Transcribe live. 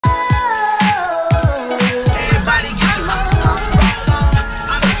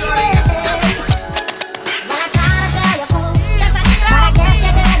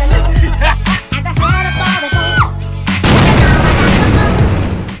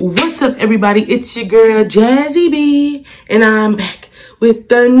What's up, everybody? It's your girl Jazzy B, and I'm back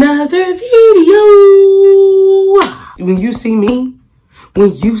with another video. When you see me,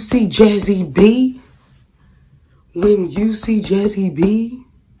 when you see Jazzy B, you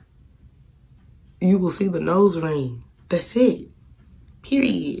will see the nose ring. That's it.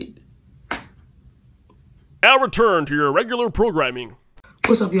 Period. Now return to your regular programming.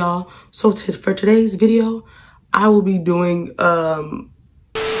 What's up, y'all? So for today's video, I will be doing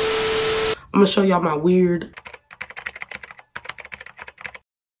I'm gonna show y'all my weird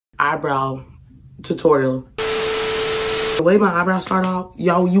eyebrow tutorial. The way my eyebrows start off,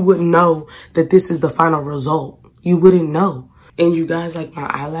 y'all, you wouldn't know that this is the final result. You wouldn't know. And you guys like my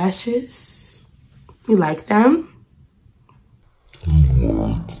eyelashes? You like them?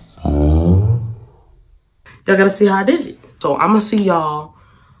 Y'all gotta see how I did it. So I'm gonna see y'all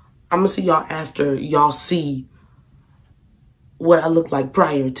after y'all see what I look like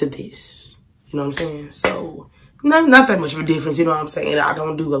prior to this. You know what I'm saying? So not that much of a difference, you know what I'm saying? I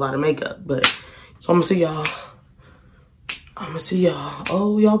don't do a lot of makeup, but so I'm gonna see y'all.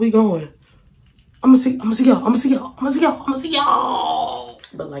 Oh, y'all be going. I'm gonna see y'all.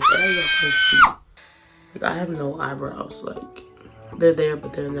 But like that, y'all can see. Like, I have no eyebrows. Like, they're there,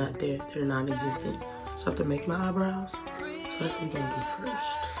 but they're not there. They're non-existent. So I have to make my eyebrows. So that's what we're gonna do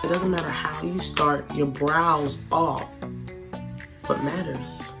first. It doesn't matter how you start your brows off. What matters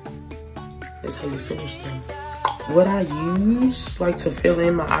is how you finish them. What I use, like, to fill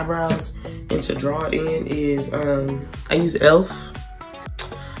in my eyebrows and to draw it in is, I use e.l.f.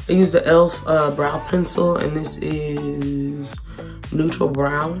 I use the e.l.f. brow pencil, and this is neutral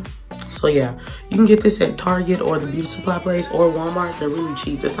brown. So yeah, you can get this at Target or the beauty supply place or Walmart. They're really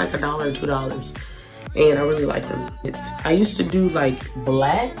cheap. It's like $1 or $2. And I really like them. I used to do like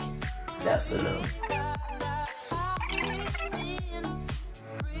black. That's a no.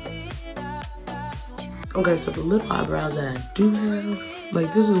 Okay, so the lip eyebrows that I do have,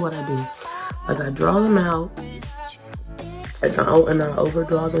 like, this is what I do. Like, I draw them out, and I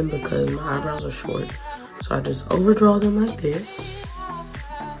overdraw them because my eyebrows are short. So I just overdraw them like this,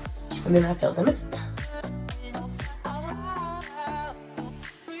 and then I fill them in.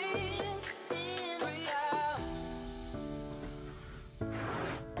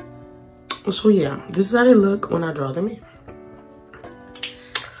 So yeah, this is how they look when I draw them in.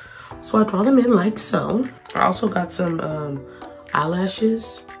 So I draw them in like so. I also got some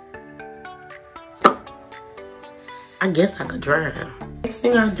eyelashes. I guess I could dry them. Next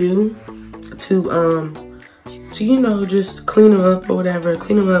thing I do to you know, just clean them up or whatever,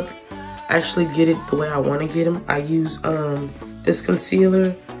 actually get it the way I want to get them. I use this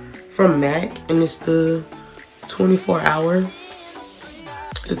concealer from MAC, and it's the 24-hour.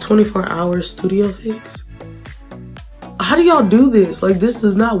 It's a 24-hour Studio Fix. How do y'all do this? Like, this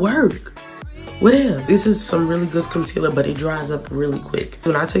does not work. Whatever. This is some really good concealer, but it dries up really quick.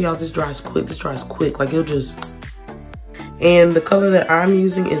 When I tell y'all this dries quick, Like, it'll just... And the color that I'm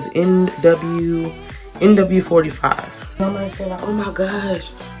using is NW45. Y'all might say, like, oh my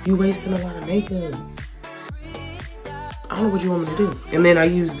gosh, you wasting a lot of makeup. I don't know what you want me to do. And then I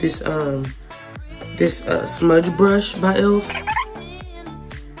use this, smudge brush by e.l.f.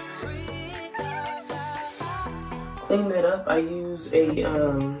 Clean that up. I use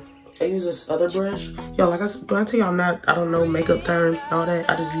this other brush. Y'all, like I said, do I tell y'all I don't know makeup terms and all that?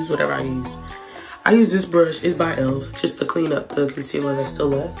 I just use whatever I use. I use this brush. It's by e.l.f. just to clean up the concealer that's still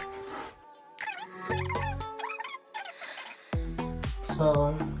left.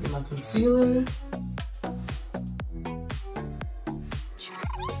 So, my concealer.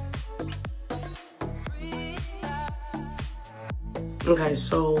 Okay,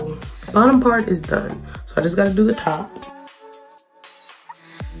 so the bottom part is done. So I just gotta do the top.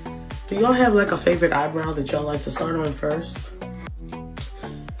 Do y'all have like a favorite eyebrow that y'all like to start on first?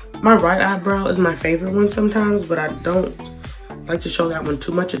 My right eyebrow is my favorite one sometimes, but I don't like to show that one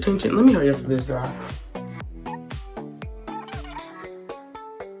too much attention. Let me hurry up for this dry.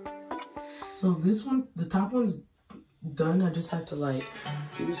 So this one, the top one's done. I just have to like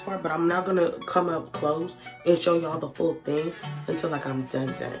do this part, but I'm not gonna come up close and show y'all the full thing until like I'm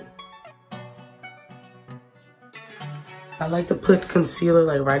done. I like to put concealer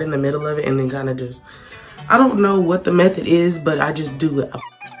like right in the middle of it and then kind of just, I don't know what the method is, but I just do it.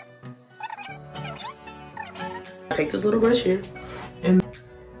 I take this little brush here and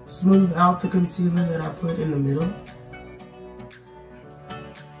smooth out the concealer that I put in the middle.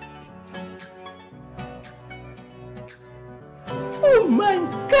 Oh my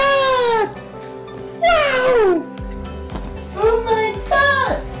God! Wow! Oh my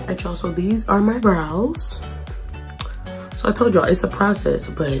God! Alright, y'all, so these are my brows. So I told y'all it's a process,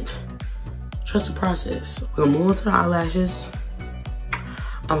 but trust the process. We're gonna move on to the eyelashes.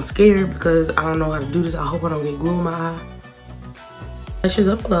 I'm scared because I don't know how to do this. I hope I don't get glue in my eye. Lashes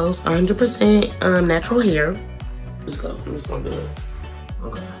up close, 100% natural hair. Let's go. I'm just gonna do it.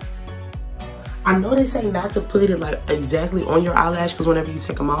 Okay. I know they say not to put it like exactly on your eyelash because whenever you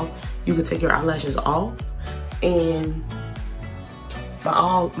take them off, you can take your eyelashes off. And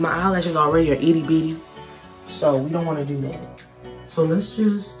my eyelashes already are itty bitty, so we don't want to do that. So let's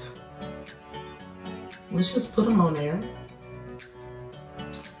just put them on there.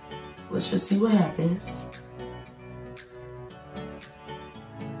 Let's just see what happens.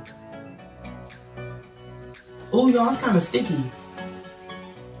 Oh, y'all, it's kind of sticky.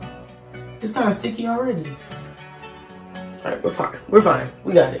 It's kind of sticky already. All right, we're fine. We're fine.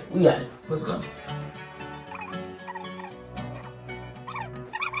 We got it. We got it. Let's go.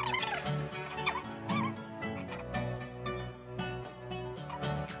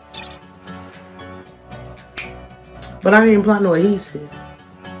 But I didn't apply no adhesive.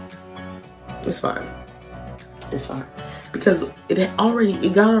 It's fine. It's fine. Because it already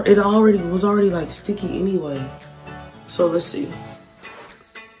was already like sticky anyway. So let's see.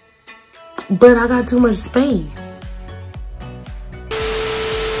 But I got too much space.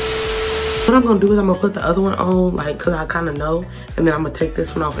 What I'm gonna do is I'm gonna put the other one on, like, cause I kinda know, and then I'm gonna take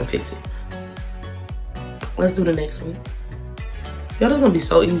this one off and fix it. Let's do the next one. Y'all, this is gonna be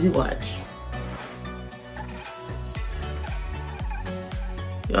so easy, watch.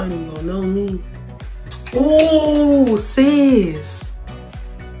 Y'all ain't even gonna know me. Ooh, sis.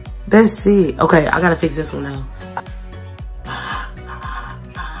 That's it. Okay, I gotta fix this one now.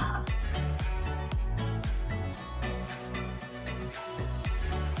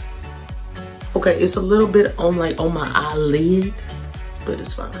 Okay, it's a little bit on my eyelid, but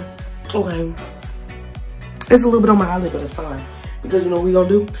it's fine. Okay. It's a little bit on my eyelid, but it's fine. Because you know what we gonna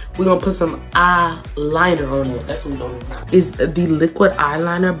do? We gonna put some eyeliner on it. That's what we gonna do. It's the liquid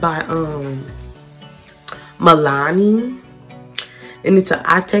eyeliner by Milani. And it's an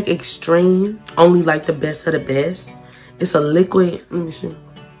iTech Extreme. Only like the best of the best. It's a liquid, let me see.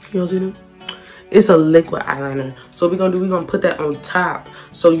 Can y'all see that? It's a liquid eyeliner. So what we're gonna do, we're gonna put that on top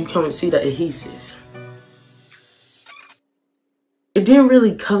so you can see the adhesive. It didn't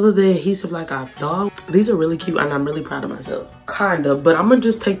really color the adhesive like I thought. These are really cute and I'm really proud of myself. Kinda, but I'm gonna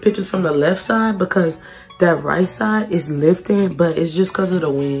just take pictures from the left side because that right side is lifting, but it's just because of the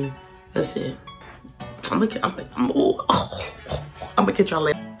wind. That's it. I'm gonna get y'all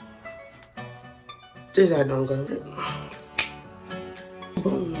later. This side don't go.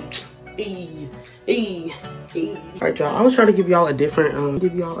 Boom. Alright, y'all. I was trying to give y'all a different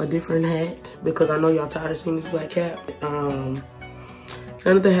hat because I know y'all tired of seeing this black hat.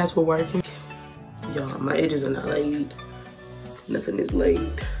 None of the hats were working. Y'all, my edges are not laid. Nothing is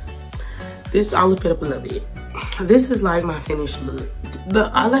laid. This, I'll lift it up a little bit. This is like my finished look. The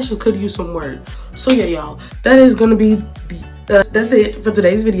eyelashes could use some work. So yeah, y'all, that is gonna be that's it for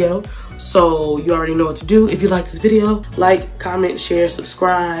today's video. So you already know what to do. If you like this video, like, comment, share,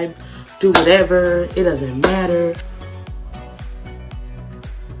 subscribe, do whatever. It doesn't matter.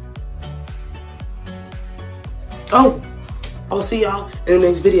 Oh, I will see y'all in the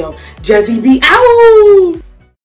next video. Jazzy be out.